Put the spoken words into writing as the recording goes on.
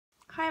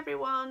Hi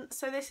everyone,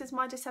 so this is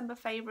my December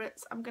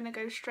favourites. I'm going to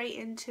go straight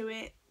into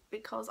it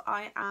because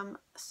I am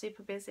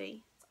super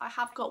busy. I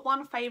have got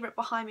one favourite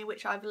behind me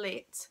which I've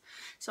lit,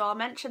 so I'll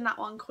mention that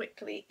one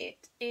quickly.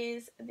 It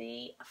is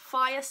the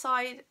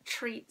Fireside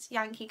Treat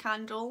Yankee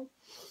Candle.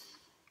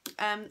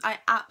 I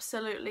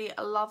absolutely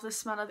love the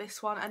smell of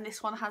this one, and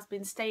this one has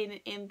been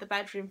staying in the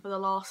bedroom for the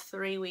last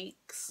 3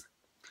 weeks.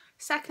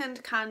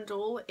 Second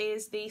candle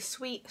is the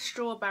Sweet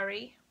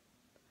Strawberry.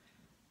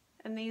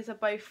 And these are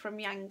both from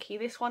Yankee.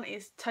 This one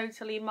is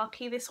totally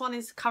mucky. This one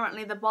is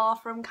currently the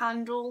bathroom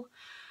candle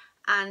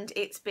and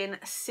it's been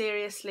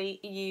seriously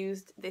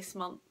used this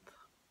month.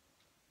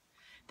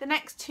 The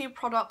next two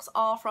products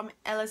are from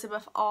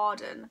Elizabeth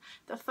Arden.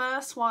 The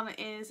first one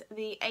is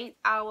the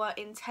 8-hour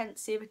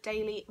intensive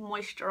daily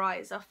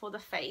moisturiser for the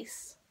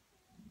face.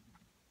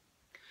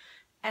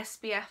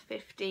 SPF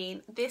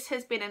 15. This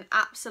has been an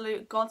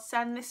absolute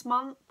godsend this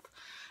month.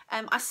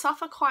 I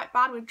suffer quite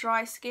bad with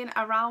dry skin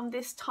around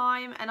this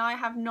time and I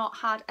have not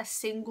had a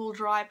single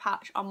dry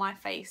patch on my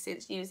face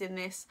since using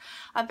this.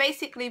 I've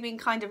basically been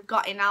kind of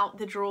gutting out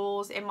the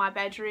drawers in my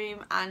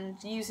bedroom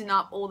and using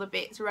up all the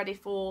bits ready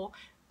for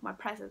my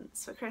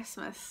presents for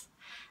Christmas.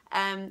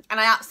 And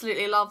I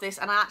absolutely love this,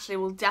 and I actually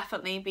will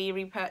definitely be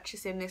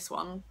repurchasing this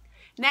one.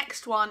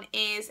 Next one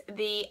is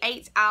the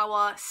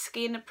 8-hour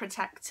skin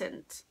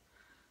protectant.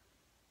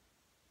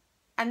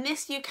 And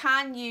this you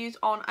can use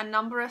on a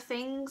number of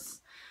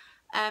things.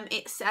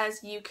 It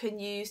says you can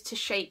use to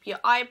shape your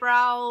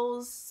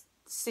eyebrows,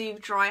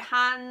 soothe dry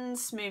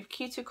hands, smooth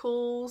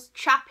cuticles,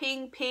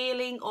 chapping,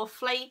 peeling or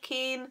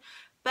flaking,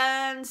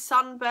 burn,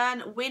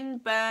 sunburn,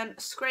 windburn,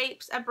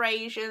 scrapes,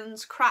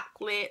 abrasions,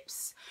 cracked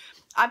lips.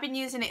 I've been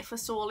using it for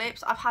sore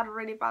lips. I've had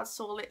really bad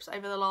sore lips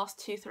over the last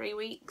 2-3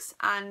 weeks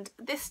and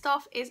this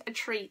stuff is a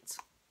treat.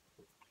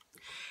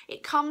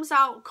 It comes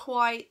out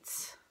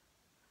quite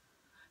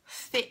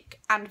thick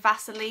and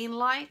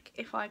Vaseline-like,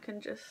 if I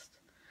can just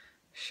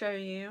show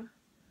you.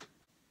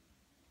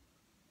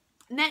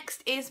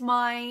 Next is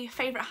my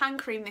favourite hand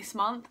cream this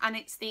month, and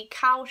it's the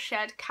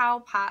Cowshed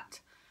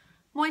Cowpat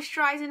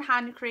moisturising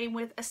hand cream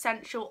with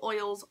essential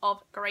oils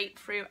of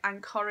grapefruit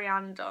and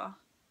coriander.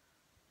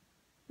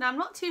 Now I'm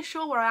not too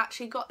sure where I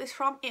actually got this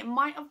from. It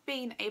might have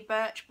been a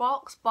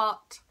Birchbox,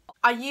 but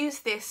I use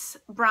this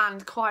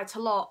brand quite a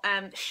lot.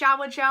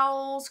 Shower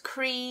gels,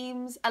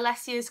 creams.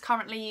 Alessia's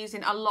currently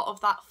using a lot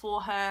of that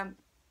for her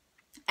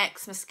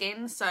eczema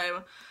skin,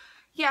 so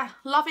yeah,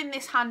 loving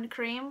this hand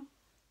cream.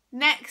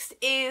 Next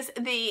is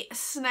the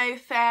Snow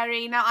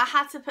Fairy. Now I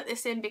had to put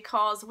this in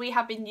because we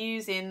have been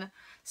using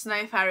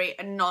Snow Fairy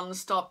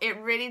non-stop. It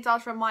really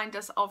does remind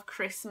us of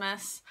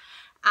Christmas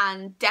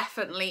and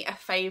definitely a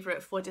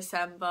favourite for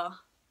December.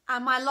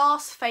 And my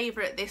last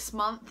favourite this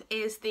month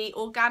is the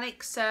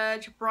Organic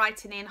Surge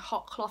Brightening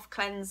Hot Cloth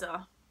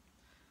Cleanser.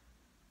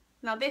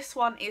 Now this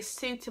one is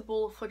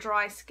suitable for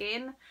dry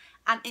skin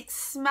and it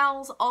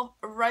smells of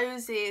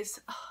roses.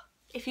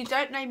 If you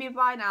don't know me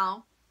by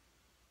now,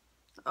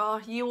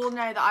 you all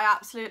know that I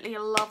absolutely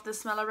love the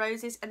smell of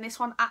roses, and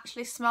this one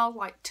actually smells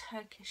like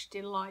Turkish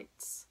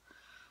delights.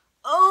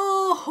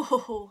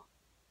 Oh!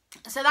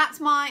 So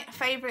that's my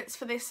favourites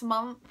for this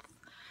month.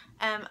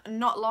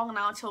 Not long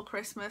now till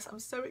Christmas. I'm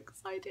so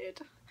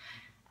excited.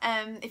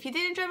 If you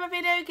did enjoy my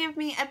video, give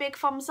me a big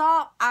thumbs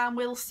up and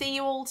we'll see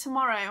you all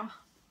tomorrow.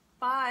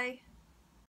 Bye.